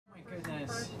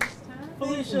Yes.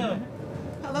 Phylicia,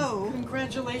 Hello.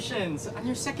 congratulations on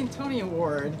your second Tony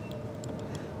Award.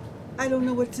 I don't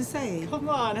know what to say. Come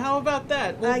on, how about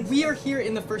that? Well, we are here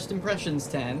in the First Impressions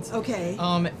tent. Okay.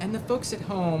 And the folks at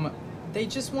home, they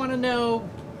just want to know,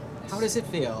 how does it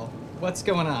feel? What's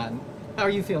going on? How are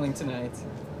you feeling tonight?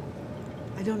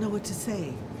 I don't know what to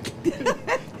say.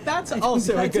 That's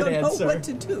also a good answer. I don't know what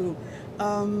to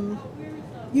do.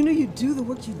 You know, you do the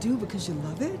work you do because you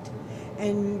love it,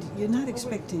 and you're not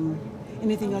expecting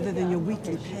anything other than your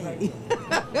weekly pay.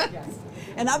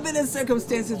 And I've been in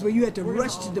circumstances where you had to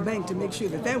rush to the bank to make sure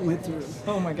that that went through.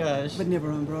 Oh my gosh. But never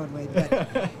on Broadway.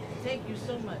 But Thank you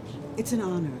so much. it's an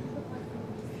honor.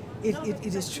 It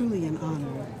is truly an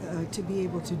honor to be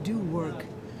able to do work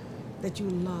that you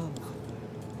love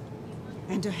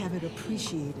and to have it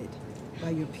appreciated by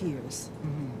your peers.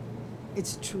 Mm-hmm.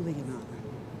 It's truly an honor.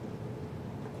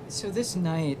 So this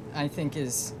night, I think,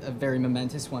 is a very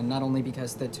momentous one, not only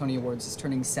because the Tony Awards is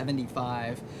turning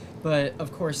 75, but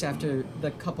of course after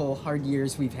the couple hard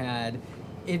years we've had,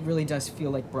 it really does feel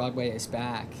like Broadway is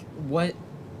back.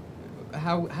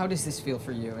 How does this feel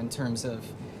for you in terms of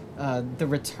the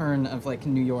return of like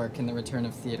New York and the return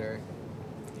of theater?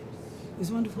 It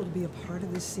was wonderful to be a part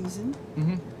of this season,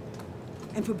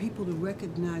 and for people to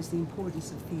recognize the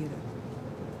importance of theater.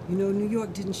 You know, New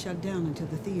York didn't shut down until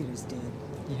the theaters did.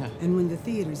 Yeah. And when the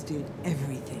theaters did,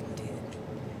 everything did.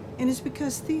 And it's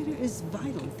because theater is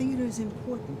vital. Theater is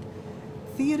important.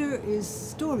 Theater is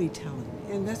storytelling,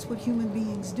 and that's what human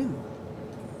beings do.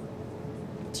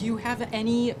 Do you have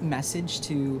any message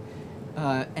to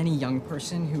any young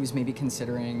person who is maybe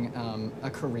considering a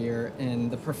career in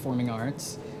the performing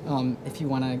arts? If you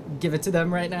want to give it to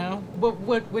them right now, what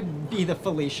would be the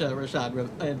Phylicia Rashad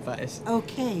advice?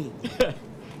 Okay.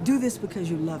 Do this because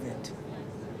you love it.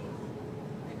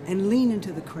 And lean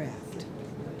into the craft.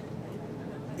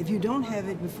 If you don't have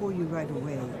it before you right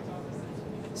away,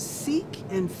 seek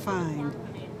and find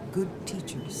good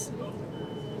teachers.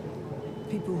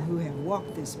 People who have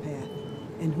walked this path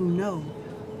and who know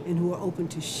and who are open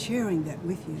to sharing that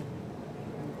with you.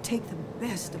 Take the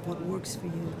best of what works for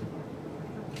you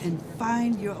and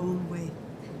find your own way.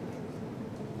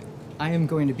 I am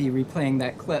going to be replaying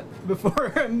that clip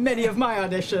before many of my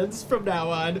auditions from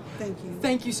now on. Thank you.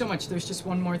 Thank you so much. There's just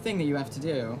one more thing that you have to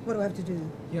do. What do I have to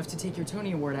do? You have to take your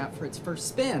Tony Award out for its first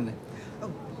spin.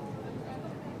 Oh.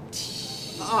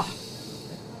 Ah.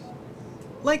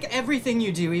 Like everything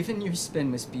you do, even your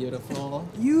spin was beautiful.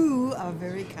 You are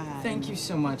very kind. Thank you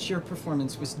so much. Your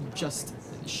performance was just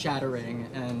shattering,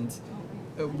 and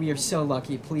we are so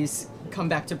lucky. Please come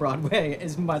back to Broadway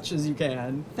as much as you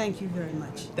can. Thank you very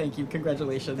much. Thank you.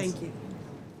 Congratulations. Thank you.